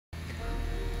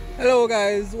Hello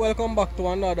guys, welcome back to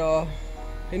another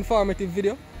informative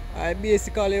video. I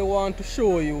basically want to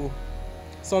show you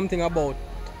something about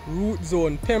root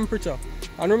zone temperature.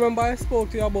 And remember, I spoke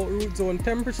to you about root zone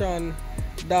temperature and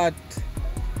that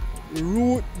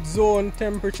root zone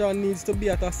temperature needs to be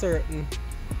at a certain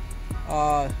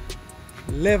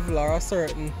level or a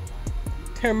certain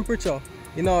temperature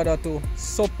in order to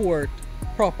support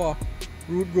proper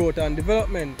root growth and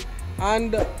development.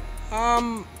 And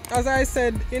as I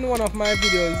said in one of my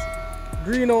videos,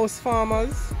 greenhouse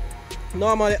farmers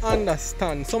normally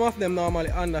understand, some of them normally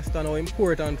understand how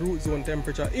important root zone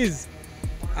temperature is.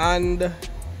 And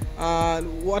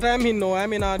what I'm in now,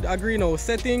 I'm in a greenhouse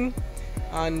setting,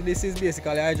 and this is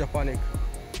basically a hydroponic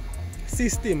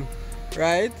system,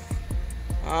 right?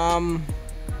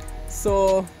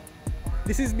 So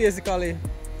this is basically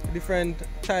different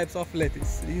types of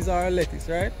lettuce. These are lettuce,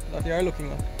 right, that you are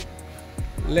looking at.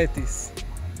 Lettuce,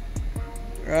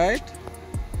 right?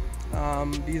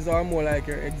 These are more like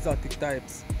your exotic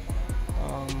types,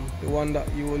 the one that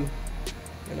you will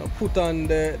put on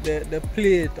the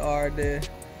plate or the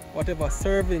whatever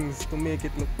servings to make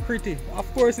it look pretty.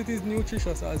 Of course it is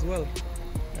nutritious as well.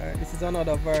 Right, this is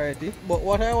another variety, but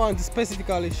what I want to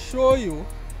specifically show you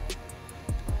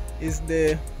is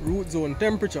the root zone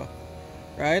temperature,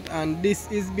 right? And this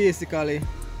is basically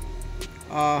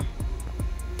a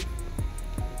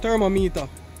thermometer,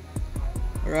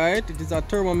 right? It is a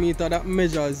thermometer that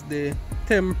measures the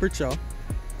temperature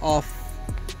of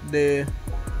the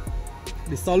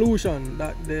solution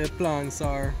that the plants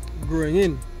are growing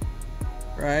in,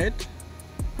 right?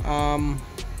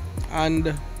 And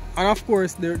of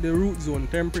course the root zone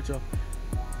temperature.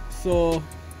 So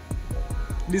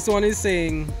this one is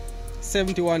saying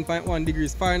 71.1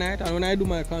 degrees Fahrenheit, and when I do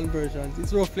my conversions,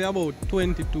 it's roughly about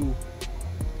 22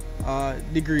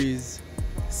 degrees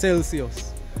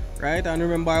Celsius, right? And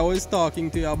remember, I was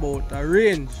talking to you about a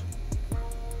range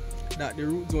that the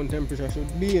root zone temperature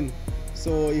should be in.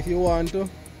 So if you want to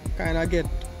kind of get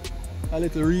a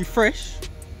little refresh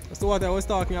as to what I was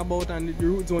talking about and the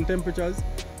root zone temperatures,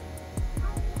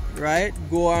 right,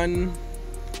 go and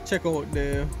check out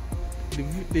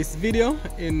this video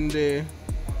in the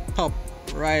top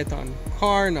right hand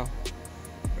corner,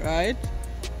 right?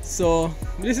 So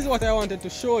this is what I wanted to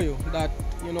show you, that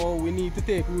we need to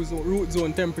take root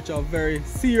zone temperature very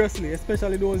seriously,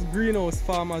 especially those greenhouse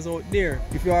farmers out there.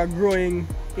 If you are growing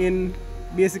in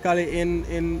basically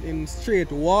in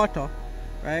straight water,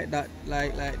 right, that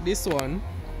like this one,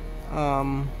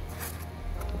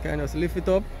 you can just lift it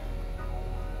up,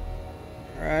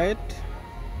 right?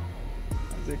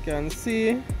 As you can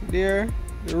see there,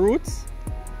 the roots,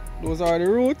 those are the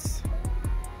roots,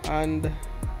 and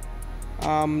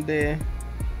the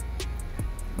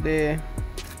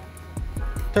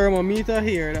thermometer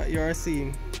here that you are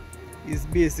seeing is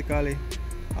basically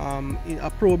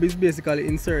a probe is basically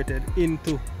inserted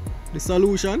into the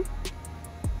solution,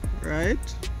 right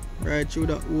through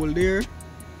that hole there,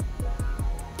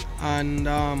 and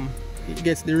it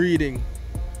gets the reading,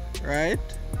 right?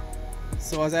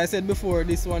 So as I said before,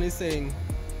 this one is saying,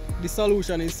 the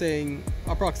solution is saying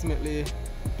approximately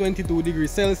 22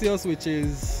 degrees Celsius, which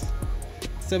is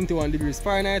 71 degrees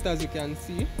Fahrenheit, as you can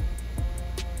see,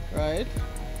 right?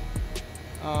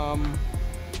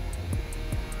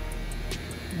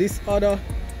 This other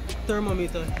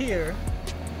thermometer here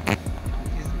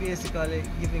is basically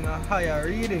giving a higher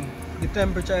reading. The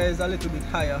temperature is a little bit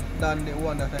higher than the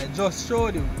one that I just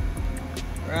showed you,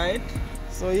 right?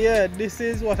 So yeah, this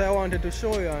is what I wanted to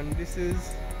show you, and this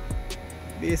is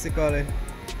basically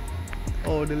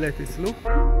how the lettuce look.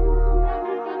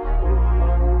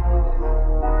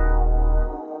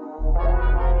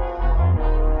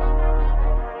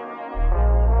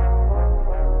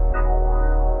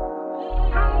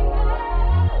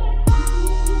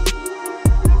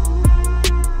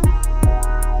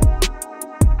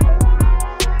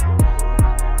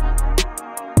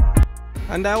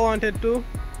 And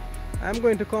I'm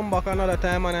going to come back another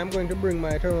time, and I'm going to bring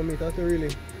my thermometer to really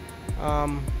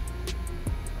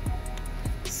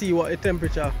see what the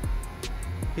temperature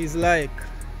is like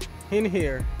in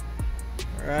here,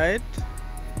 right?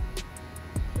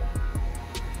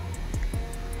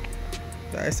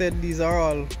 So I said these are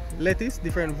all lettuce,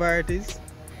 different varieties,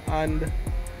 and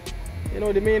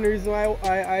the main reason why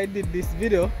I did this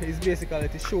video is basically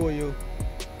to show you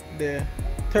the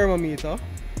thermometer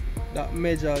that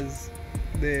measures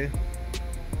the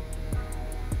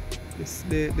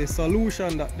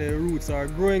solution that the roots are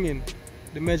growing in.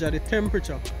 They measure the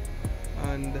temperature,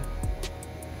 and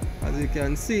as you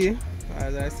can see,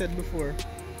 as I said before,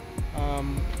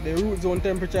 the root zone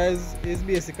temperature is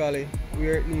basically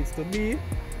where it needs to be,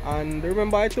 And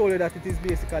remember I told you that it is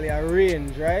basically a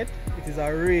range, right? It is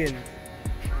a range.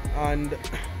 And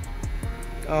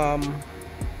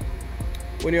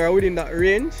when you are within that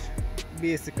range,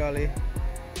 basically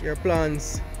your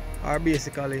plants are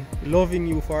basically loving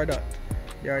you for that.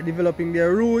 They are developing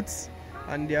their roots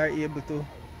and they are able to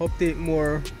uptake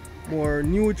more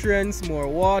nutrients, more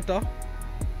water.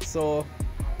 So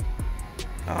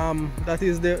that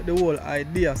is the whole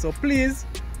idea. So please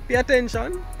pay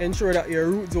attention, ensure that your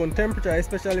root zone temperature,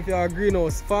 especially if you are a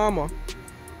greenhouse farmer,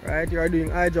 right, you are doing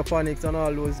hydroponics and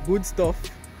all those good stuff,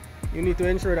 you need to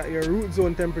ensure that your root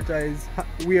zone temperature is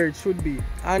where it should be.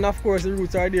 And of course the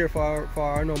roots are there for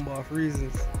a number of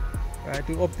reasons, right,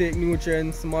 to uptake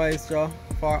nutrients, moisture,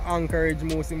 for anchorage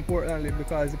most importantly,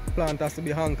 because the plant has to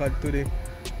be anchored to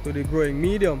the growing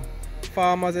medium.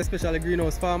 Farmers, especially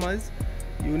greenhouse farmers,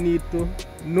 you need to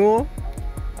know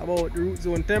about the root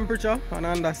zone temperature and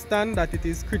understand that it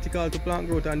is critical to plant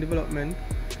growth and development,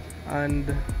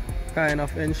 and kind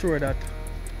of ensure that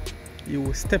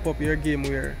you step up your game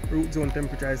where root zone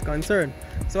temperature is concerned.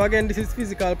 So again, this is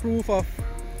physical proof of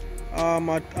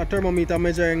a thermometer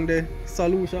measuring the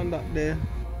solution that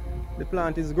the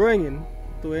plant is growing in,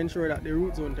 to ensure that the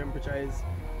root zone temperature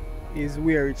is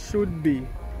where it should be.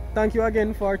 Thank you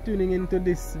again for tuning into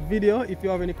this video. If you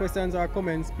have any questions or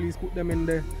comments, please put them in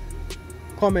the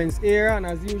comments area, and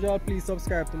as usual, please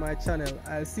subscribe to my channel.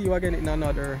 I'll see you again in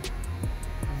another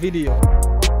video.